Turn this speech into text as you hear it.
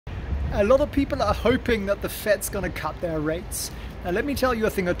A lot of people are hoping that the Fed's going to cut their rates. Now let me tell you a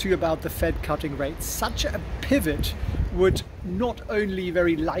thing or two about the Fed cutting rates. Such a pivot would not only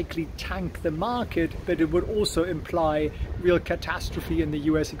very likely tank the market, but it would also imply real catastrophe in the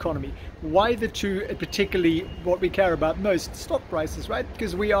US economy. Why the two, particularly what we care about most, stock prices, right?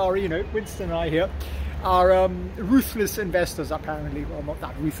 Because we are, Winston and I here, are ruthless investors apparently. Well, not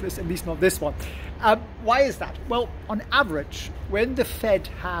that ruthless, at least not this one. Why is that? Well, on average, when the Fed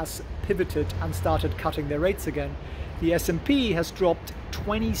has pivoted and started cutting their rates again, the S&P has dropped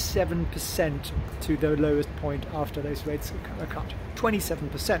 27% to the lowest point after those rates are cut.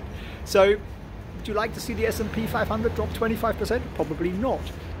 27%. So, would you like to see the S&P 500 drop 25%? Probably not.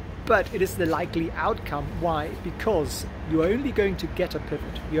 But it is the likely outcome. Why? Because you're only going to get a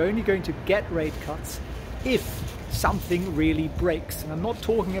pivot. You're only going to get rate cuts if something really breaks. And I'm not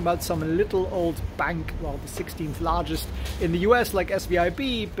talking about some little old bank, well, the 16th largest in the US like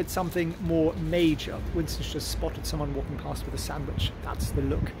SVIB, but something more major. Winston's just spotted someone walking past with a sandwich. That's the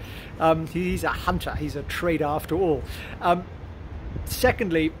look. He's a hunter. He's a trader after all.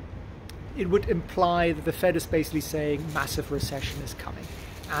 Secondly, it would imply that the Fed is basically saying massive recession is coming.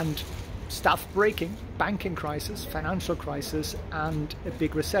 And stuff breaking, banking crisis, financial crisis, and a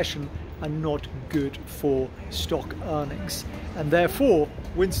big recession are not good for stock earnings. And therefore,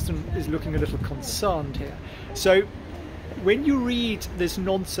 Winston is looking a little concerned here. So when you read this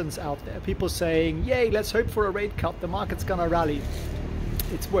nonsense out there, people saying, yay, let's hope for a rate cut, the market's gonna rally,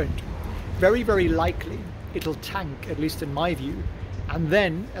 it won't. Very, very likely it'll tank, at least in my view, and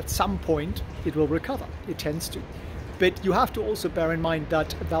then at some point it will recover. It tends to. But you have to also bear in mind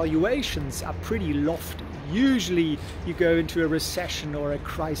that valuations are pretty lofty. Usually you go into a recession or a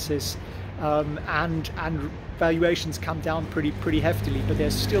crisis and valuations come down pretty heftily, but they're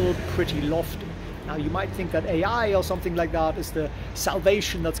still pretty lofty. Now you might think that AI or something like that is the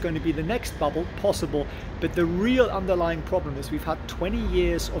salvation that's going to be the next bubble, possible, but the real underlying problem is we've had 20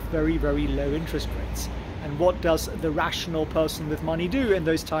 years of very, very low interest rates. And what does the rational person with money do in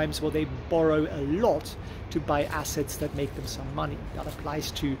those times? Well, they borrow a lot to buy assets that make them some money. That applies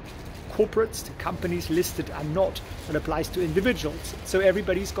to corporates, to companies listed and not. That applies to individuals. So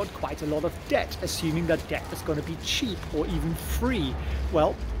everybody's got quite a lot of debt, assuming that debt is going to be cheap or even free.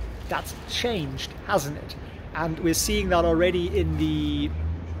 Well, that's changed, hasn't it? And we're seeing that already in the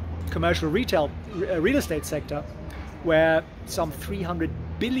commercial real estate sector, where some 300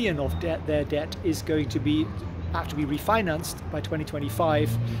 billion of their debt is going to have to be refinanced by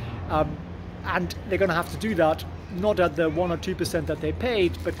 2025, and they're going to have to do that not at the 1 or 2% that they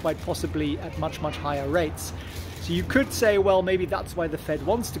paid, but quite possibly at much higher rates. So you could say, well, maybe that's why the Fed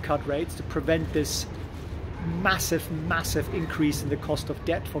wants to cut rates, to prevent this massive increase in the cost of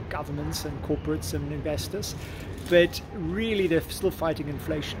debt for governments and corporates and investors. But really they're still fighting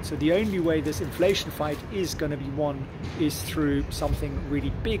inflation. So the only way this inflation fight is going to be won is through something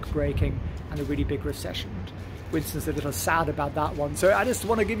really big breaking and a really big recession. Winston's a little sad about that one. So I just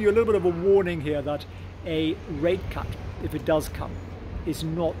want to give you a little bit of a warning here that a rate cut, if it does come, is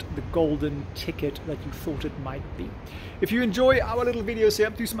not the golden ticket that you thought it might be. If you enjoy our little videos here,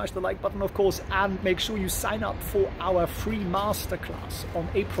 do smash the like button, of course, and make sure you sign up for our free masterclass on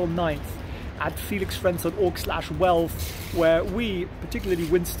April 9th at felixfriends.org/wealth, where we, particularly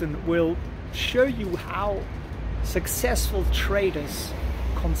Winston, will show you how successful traders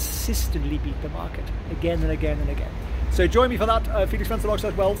consistently beat the market again and again and again. So join me for that,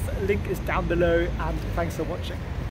 felixfriends.org/wealth. Link is down below, and thanks for watching.